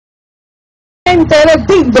verdaderamente eres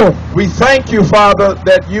digno. We thank you, Father,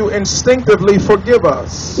 that you instinctively forgive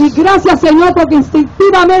us. Y gracias, Señor, porque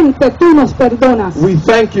instintivamente tú nos perdonas. We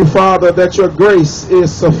thank you, Father, that your grace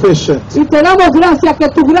is sufficient. Y te damos gracias que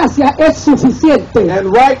tu gracia es suficiente.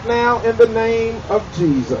 And right now, in the name of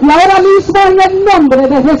Jesus, Y ahora mismo en el nombre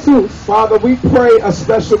de Jesús. Father, we pray a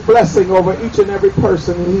special blessing over each and every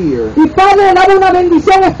person here. Y Padre, dame una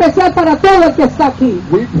bendición especial para todo el que está aquí.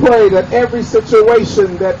 We pray that every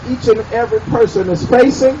situation that each and every person is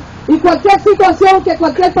facing, Y cualquier situación que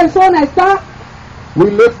cualquier persona está,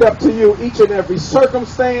 we lift up to you each and every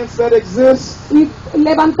circumstance that exists, y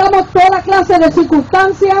levantamos toda clase de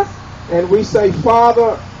circunstancias and we say,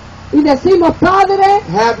 Father, y decimos, Padre,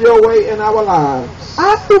 have your way in our lives.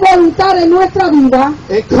 haz tu voluntad en nuestra vida.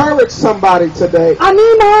 Encourage somebody today.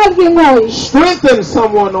 Anima a alguien hoy. Strengthen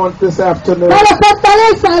someone on this afternoon. Dale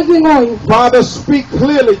fortaleza a alguien hoy. Father, speak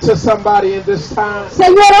clearly to somebody in this time.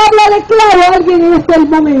 Señor, háblale claro a alguien en este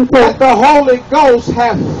momento. Let the Holy Ghost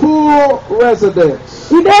have full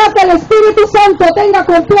residence. Y deja que el Espíritu Santo tenga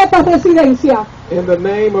completa residencia. In the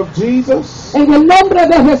name of Jesus, En el nombre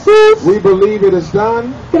de Jesús, we believe it is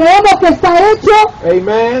done. creemos que está hecho.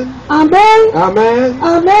 Amen. Amén. Amen.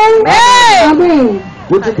 Amén. Amén.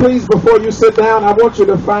 Would you please, before you sit down, I want you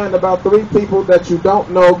to find about 3 people that you don't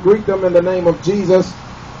know. Greet them in the name of Jesus.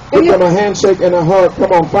 Give them a handshake and a hug.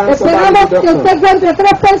 Come on, find somebody Esperamos you que don't usted know. encuentre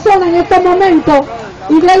 3 personas en este momento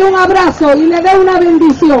y dele un abrazo y le dé una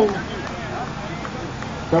bendición.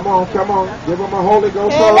 Come on, come on. Give them a Holy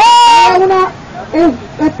Ghost hug. Dale una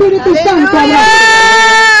Espíritu Santo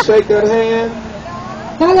abrazo. Shake that hand.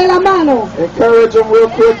 Dale la mano. Encourage them real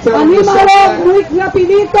quick. Tell them to sit Anímalo back. muy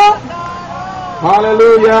rapidito.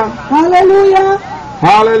 Hallelujah. Aleluya.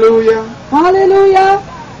 Hallelujah. Aleluya.